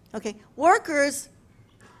 Okay, workers,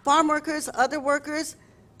 farm workers, other workers,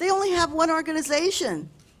 they only have one organization,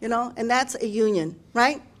 you know, and that's a union,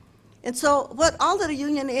 right? And so what all that a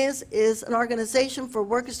union is an organization for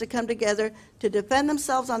workers to come together to defend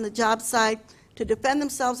themselves on the job site, to defend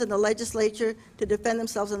themselves in the legislature, to defend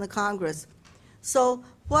themselves in the Congress. So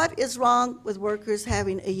what is wrong with workers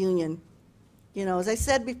having a union? You know, as I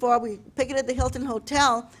said before, we pick it at the Hilton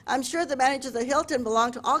Hotel. I'm sure the managers of the Hilton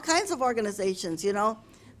belong to all kinds of organizations, you know.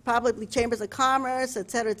 probably chambers of commerce, et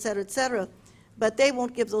cetera, et cetera, et cetera. But they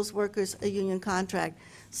won't give those workers a union contract.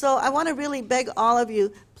 So I want to really beg all of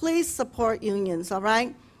you, please support unions, all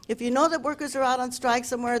right? If you know that workers are out on strike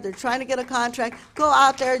somewhere, they're trying to get a contract, go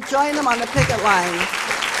out there, join them on the picket line.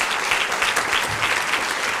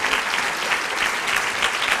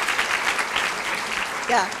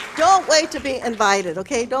 Yeah, don't wait to be invited,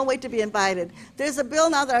 okay? Don't wait to be invited. There's a bill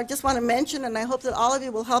now that I just want to mention, and I hope that all of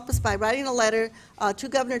you will help us by writing a letter to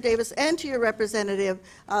Governor Davis and to your representative.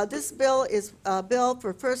 This bill is a bill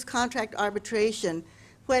for first contract arbitration.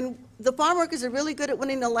 When the farm workers are really good at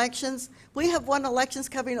winning elections, we have won elections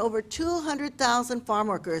covering over 200,000 farm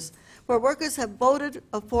workers, where workers have voted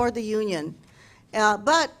for the union.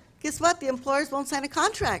 But guess what? The employers won't sign a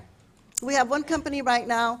contract. We have one company right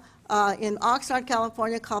now in Oxnard,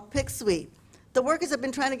 California, called Pick Sweet. The workers have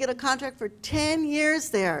been trying to get a contract for 10 years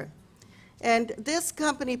there. And this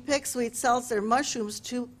company, Pick Sweet, sells their mushrooms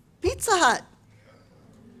to Pizza Hut.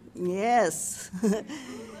 Yes,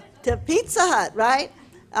 to Pizza Hut, right?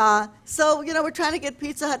 So, you know, we're trying to get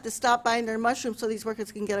Pizza Hut to stop buying their mushrooms so these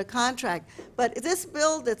workers can get a contract. But this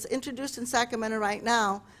bill that's introduced in Sacramento right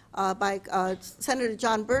now by Senator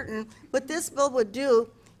John Burton, what this bill would do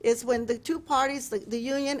is when the two parties, the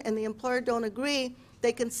union and the employer, don't agree,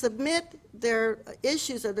 they can submit their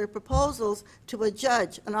issues or their proposals to a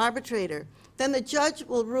judge, an arbitrator. Then the judge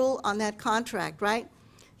will rule on that contract, right?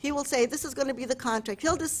 He will say, this is going to be the contract.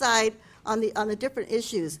 He'll decide on the different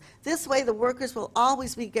issues. This way, the workers will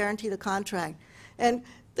always be guaranteed a contract. And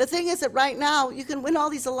the thing is that right now, you can win all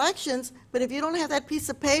these elections, but if you don't have that piece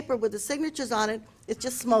of paper with the signatures on it, it's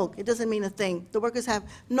just smoke. It doesn't mean a thing. The workers have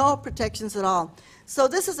no protections at all. So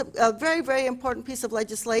this is a very, very important piece of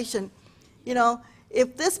legislation. You know,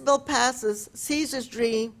 if this bill passes, Cesar's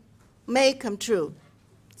dream may come true.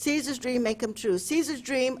 Cesar's dream may come true. Cesar's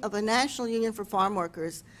dream of a national union for farm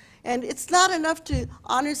workers. And it's not enough to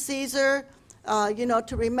honor Cesar, you know,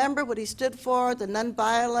 to remember what he stood for, the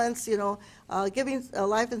nonviolence, you know, giving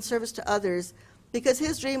life and service to others, because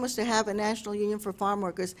his dream was to have a national union for farm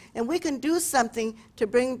workers. And we can do something to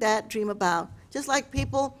bring that dream about. Just like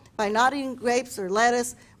people, by not eating grapes or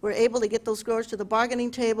lettuce, were able to get those growers to the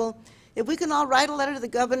bargaining table. If we can all write a letter to the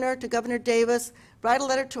governor, to Governor Davis, write a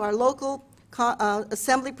letter to our local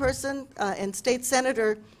assembly person and state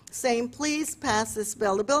senator saying, please pass this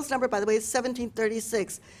bill. The bill's number, by the way, is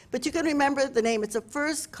 1736. But you can remember the name. It's a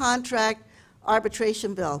first contract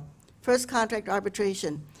arbitration bill. First contract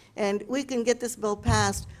arbitration. And we can get this bill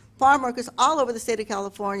passed. Farm workers all over the state of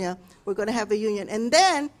California, we're going to have a union. And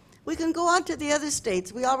then we can go on to the other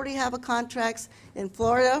states. We already have contracts in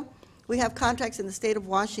Florida. We have contracts in the state of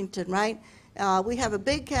Washington, right? We have a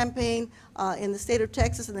big campaign in the state of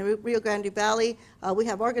Texas and the Rio Grande Valley. We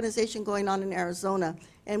have organization going on in Arizona.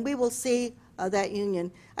 And we will see that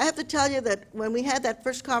union. I have to tell you that when we had that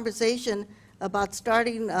first conversation about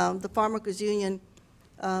starting the Farm Workers Union,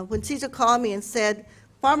 when Cesar called me and said,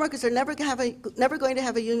 farm workers are never going to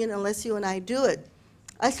have a union unless you and I do it,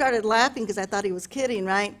 I started laughing because I thought he was kidding,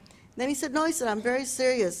 right? Then he said, no, he said, I'm very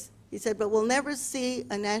serious. He said, but we'll never see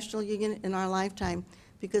a national union in our lifetime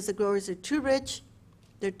because the growers are too rich,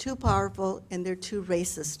 they're too powerful, and they're too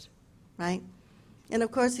racist, right? And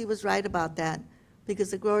of course, he was right about that,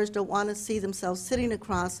 because the growers don't want to see themselves sitting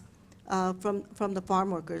across from the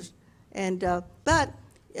farm workers. And, but,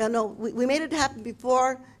 you know, we made it happen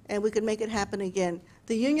before, and we could make it happen again.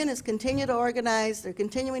 The union has continued to organize, they're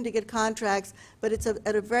continuing to get contracts, but it's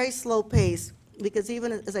at a very slow pace, because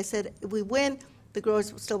even, as I said, if we win, the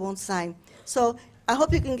growers still won't sign. So I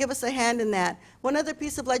hope you can give us a hand in that. One other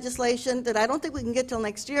piece of legislation that I don't think we can get till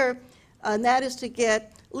next year, and that is to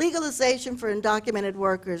get legalization for undocumented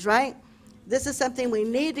workers, right? This is something we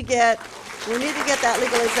need to get. We need to get that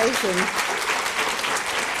legalization.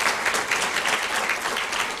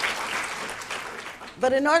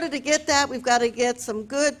 But in order to get that, we've got to get some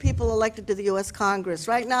good people elected to the U.S. Congress.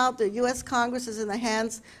 Right now, the U.S. Congress is in the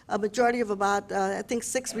hands of a majority of about, I think,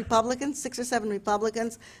 6 or 7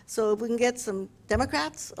 Republicans. So if we can get some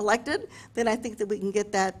Democrats elected, then I think that we can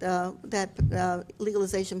get that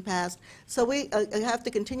legalization passed. So we have to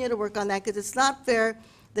continue to work on that, because it's not fair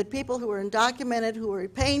that people who are undocumented, who are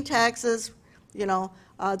paying taxes, you know,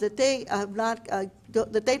 that they have not,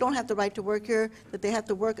 that they don't have the right to work here, that they have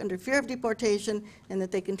to work under fear of deportation, and that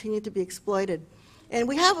they continue to be exploited. And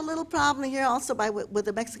we have a little problem here also with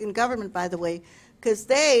the Mexican government, by the way, because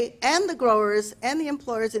they and the growers and the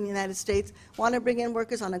employers in the United States want to bring in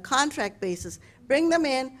workers on a contract basis. Bring them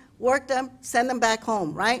in, work them, send them back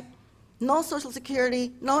home, right? no Social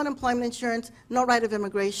Security, no unemployment insurance, no right of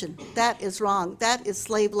immigration. That is wrong. That is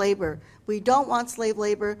slave labor. We don't want slave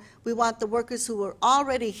labor. We want the workers who are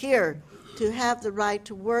already here to have the right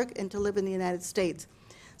to work and to live in the United States.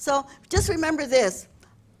 So just remember this.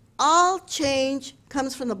 All change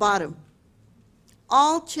comes from the bottom.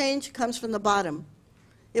 All change comes from the bottom.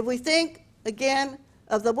 If we think, again,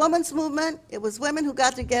 of the women's movement, it was women who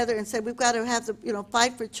got together and said, we've got to have the,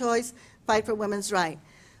 fight for choice, fight for women's right.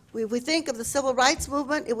 If we think of the civil rights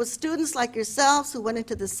movement, it was students like yourselves who went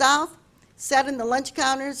into the South, sat in the lunch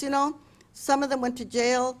counters, Some of them went to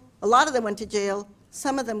jail. A lot of them went to jail.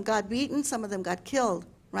 Some of them got beaten. Some of them got killed,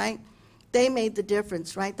 right? They made the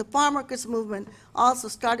difference, right? The farm workers movement also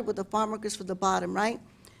started with the farm workers from the bottom, right?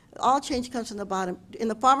 All change comes from the bottom. In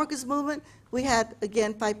the farm workers movement, we had,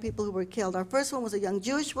 again, 5 people who were killed. Our first one was a young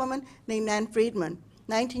Jewish woman named Nan Friedman,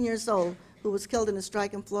 19 years old, who was killed in a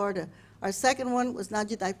strike in Florida. Our second one was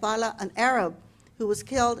Najid Aifala, an Arab, who was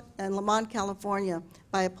killed in Lamont, California,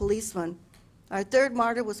 by a policeman. Our third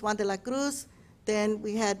martyr was Juan de la Cruz. Then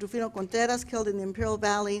we had Rufino Contreras, killed in the Imperial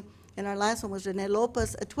Valley. And our last one was Rene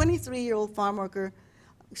Lopez, a 21-year-old farm worker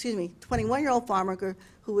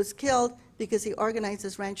who was killed because he organized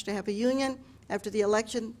his ranch to have a union. After the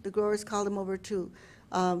election, the growers called him over to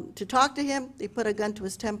talk to him. They put a gun to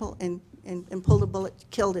his temple and pulled a bullet,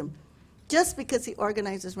 killed him, just because he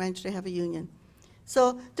organized his ranch to have a union.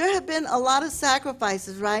 So there have been a lot of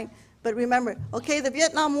sacrifices, right? But remember, okay, the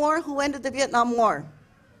Vietnam War, who ended the Vietnam War?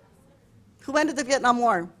 Who ended the Vietnam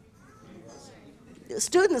War?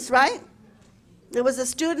 Students, right? It was the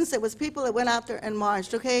students, it was people that went out there and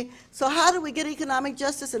marched, okay? So how do we get economic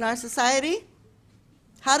justice in our society?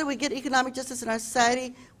 How do we get economic justice in our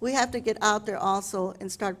society? We have to get out there also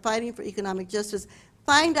and start fighting for economic justice.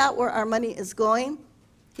 Find out where our money is going.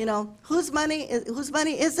 Whose money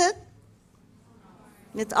is it?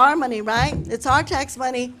 It's our money, right? It's our tax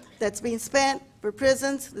money that's being spent for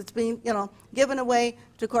prisons, that's being, given away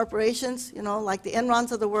to corporations, like the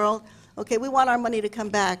Enrons of the world. Okay, we want our money to come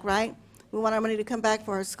back, right? We want our money to come back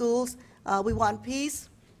for our schools. We want peace.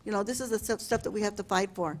 This is the stuff that we have to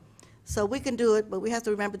fight for. So we can do it, but we have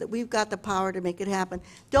to remember that we've got the power to make it happen.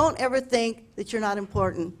 Don't ever think that you're not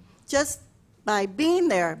important. Just by being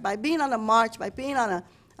there, by being on a march, by being on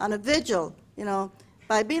a vigil,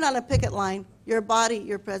 by being on a picket line, your body,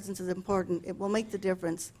 your presence is important. It will make the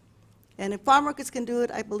difference. And if farm workers can do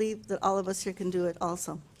it, I believe that all of us here can do it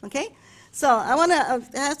also. Okay? So I want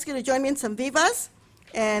to ask you to join me in some vivas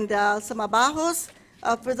and some abajos.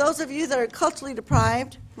 For those of you that are culturally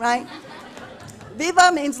deprived, right?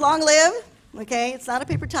 Viva means long live, okay? It's not a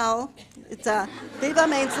paper towel. It's viva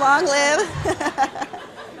means long live.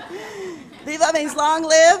 Viva means long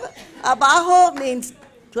live. Abajo means,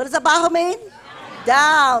 what does abajo mean?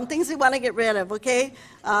 Down, things we want to get rid of, okay?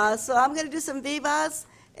 So I'm going to do some vivas,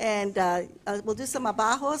 and we'll do some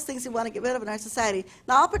abajos, things we want to get rid of in our society.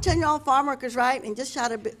 Now, I'll pretend you're all farm workers, right, and just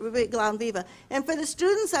shout a big loud viva. And for the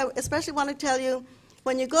students, I especially want to tell you,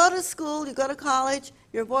 when you go to school, you go to college,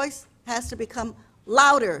 your voice has to become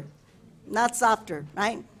louder, not softer,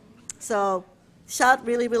 right? So shout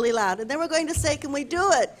really, really loud. And then we're going to say, can we do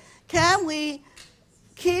it? Can we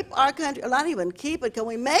keep our country, or not even keep it, can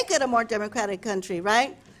we make it a more democratic country,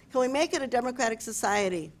 right? Can we make it a democratic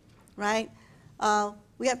society, right?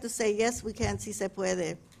 We have to say, yes, we can, si se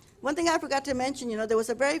puede. One thing I forgot to mention, there was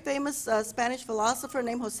a very famous Spanish philosopher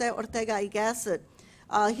named Jose Ortega y Gasset.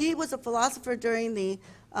 He was a philosopher during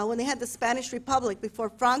when they had the Spanish Republic, before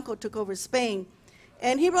Franco took over Spain.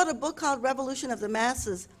 And he wrote a book called Revolution of the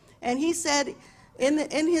Masses. And he said in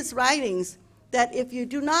his writings that if you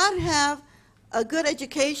do not have a good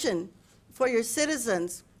education for your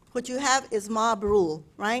citizens, what you have is mob rule,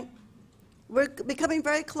 right? We're becoming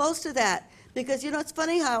very close to that. Because, it's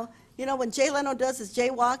funny how, when Jay Leno does his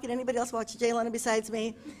jaywalking, anybody else watch Jay Leno besides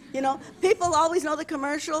me? People always know the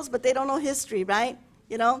commercials, but they don't know history, right?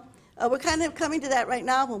 We're kind of coming to that right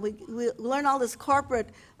now when we learn all this corporate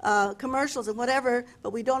commercials and whatever,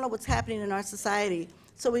 but we don't know what's happening in our society.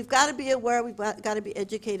 So we've got to be aware, we've got to be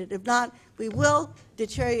educated. If not, we will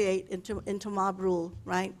deteriorate into mob rule,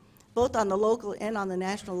 right? Both on the local and on the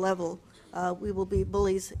national level, we will be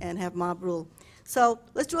bullies and have mob rule. So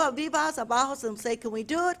let's do our vivas, abajos, and say, can we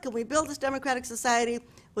do it? Can we build this democratic society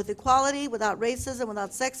with equality, without racism, without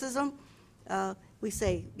sexism? We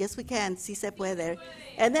say, yes, we can, si se puede.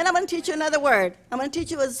 And then I'm going to teach you another word. I'm going to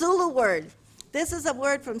teach you a Zulu word. This is a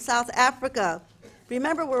word from South Africa.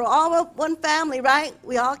 Remember, we're all one family, right?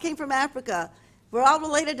 We all came from Africa. We're all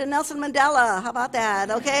related to Nelson Mandela. How about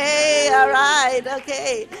that? Okay, all right,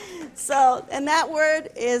 okay. So, and that word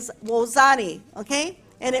is wozani, okay?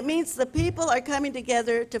 And it means the people are coming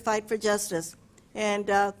together to fight for justice. And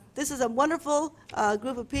this is a wonderful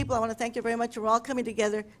group of people. I want to thank you very much. We're all coming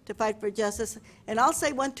together to fight for justice. And I'll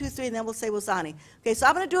say 1, 2, 3, and then we'll say Wozani. Okay, so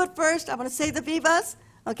I'm going to do it first. I'm going to say the vivas,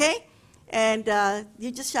 okay? And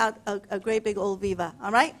you just shout a great big old viva,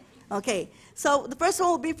 all right? Okay, so the first one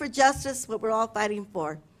will be for justice, what we're all fighting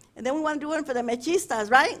for. And then we want to do one for the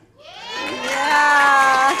mechistas, right?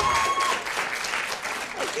 Yeah.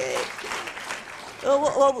 Okay.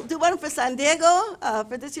 We'll do one for San Diego,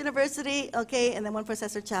 for this university, okay, and then one for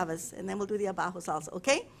Cesar Chavez, and then we'll do the abajos also,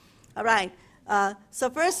 okay? All right. So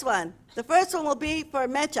the first one will be for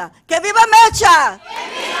Mecha. ¡Que viva Mecha! ¡Que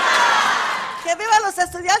viva! ¡Que viva los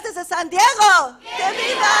estudiantes de San Diego! ¡Que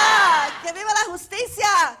viva! ¡Que viva la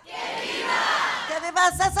justicia! ¡Que viva! ¡Que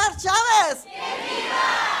viva Cesar Chavez! ¡Que viva!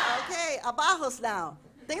 Okay, abajos now.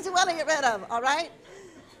 Things we want to get rid of, all right?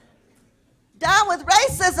 Down with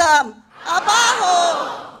racism!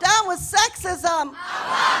 Abajo! Down with sexism!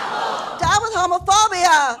 Abajo! Down with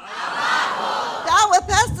homophobia! Abajo! Down with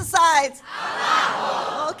pesticides!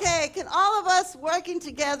 Abajo! Okay, can all of us working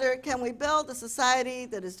together, can we build a society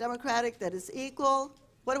that is democratic, that is equal?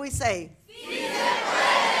 What do we say? Si se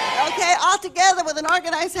puede! Okay, all together with an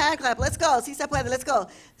organized hand clap. Let's go. Si se puede, let's go.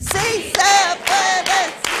 Si se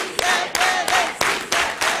puede! Si se puede!